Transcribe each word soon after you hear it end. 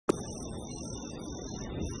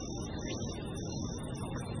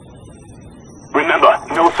Remember,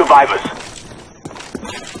 no survivors.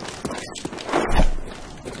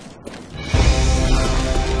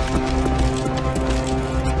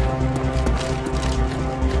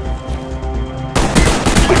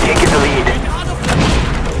 We're taking the lead.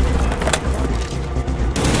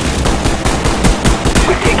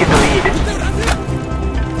 We're taking the lead.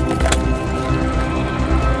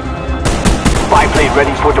 Spy plane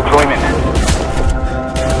ready for deployment.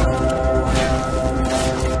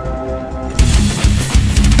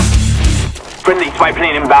 Friendly spy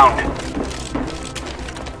plane inbound.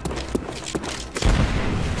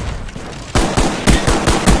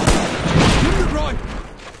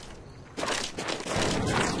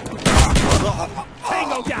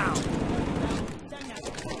 Tango down.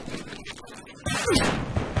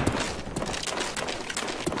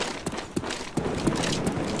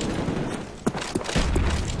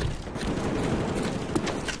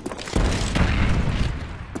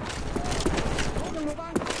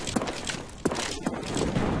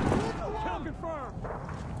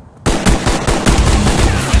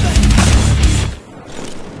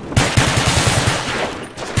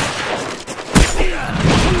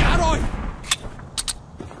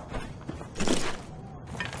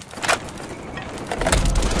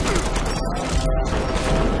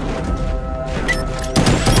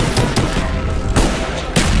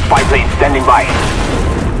 Spy plane standing by.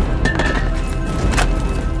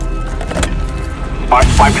 Our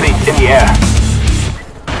spy plane's in the air.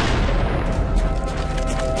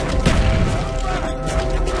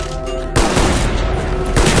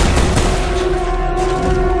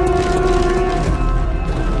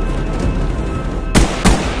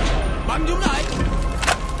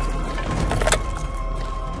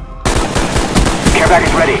 Care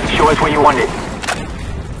package ready. Show us where you want it.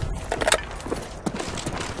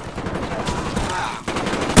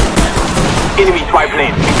 Enemy spy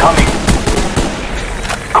plane incoming.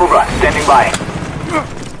 Cobra standing by.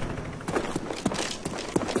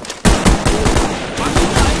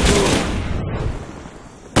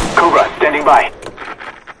 Cobra standing by.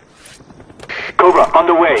 Cobra on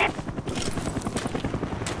the way.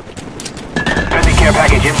 Friendly care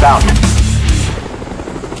package inbound.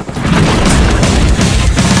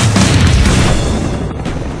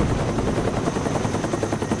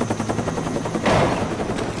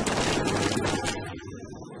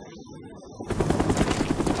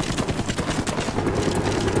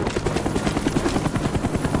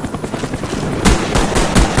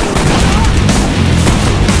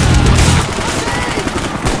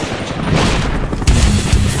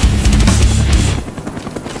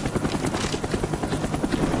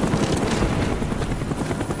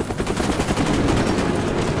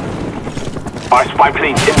 Our spy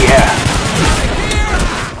plane's in the air.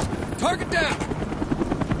 Target down.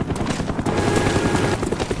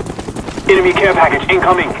 Enemy care package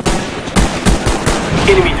incoming.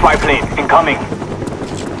 Enemy spy plane incoming.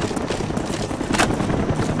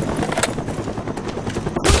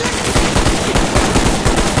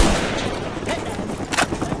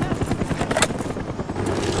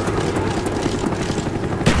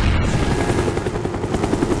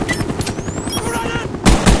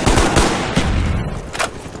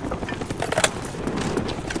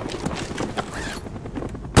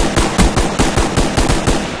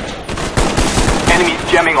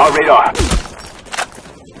 Jamming our radar.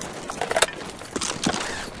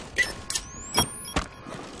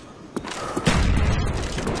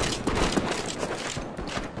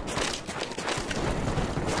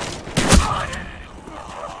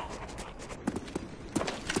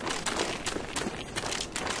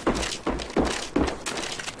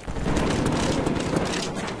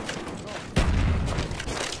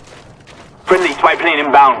 Friendly spy plane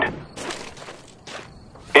inbound.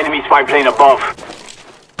 Enemy spy plane above.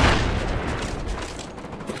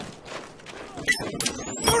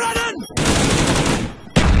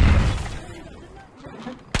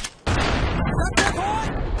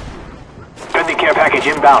 Friendly care package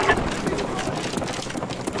inbound.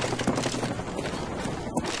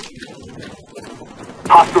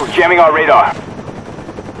 Hostiles jamming our radar.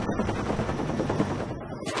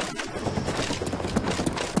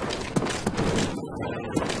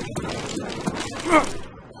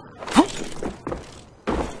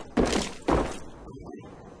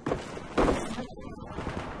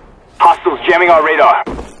 Hostiles jamming our radar.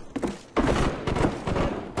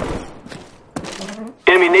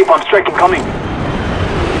 Enemy napalm strike incoming.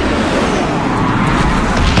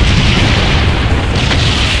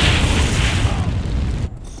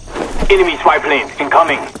 Enemy spy plane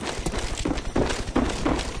incoming.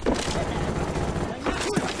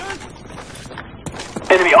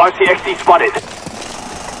 Enemy RCXD spotted.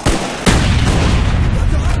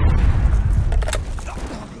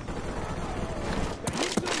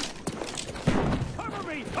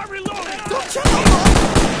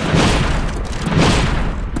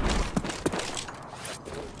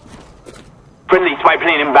 Friendly spy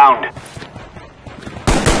plane inbound.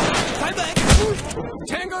 Stay back.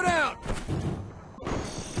 Tango down.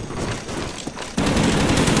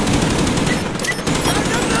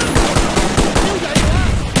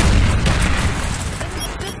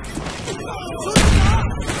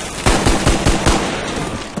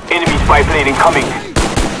 Enemy spy plane incoming.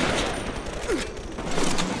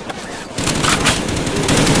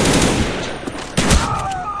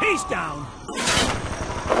 He's down.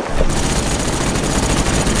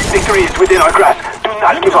 Victory is within our grasp. Do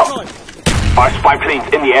not give up. Our spy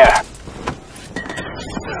plane's in the air.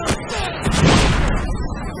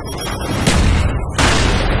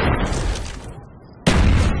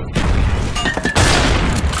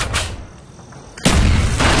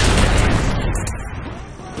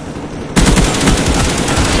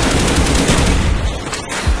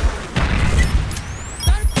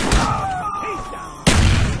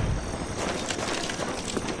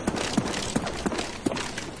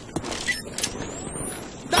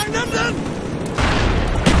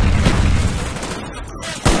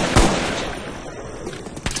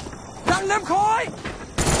 Đăng ném khói.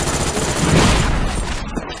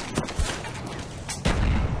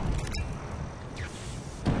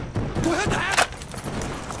 Tôi hết đạn.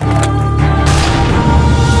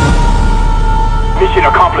 Mission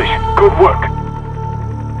accomplished. Good work.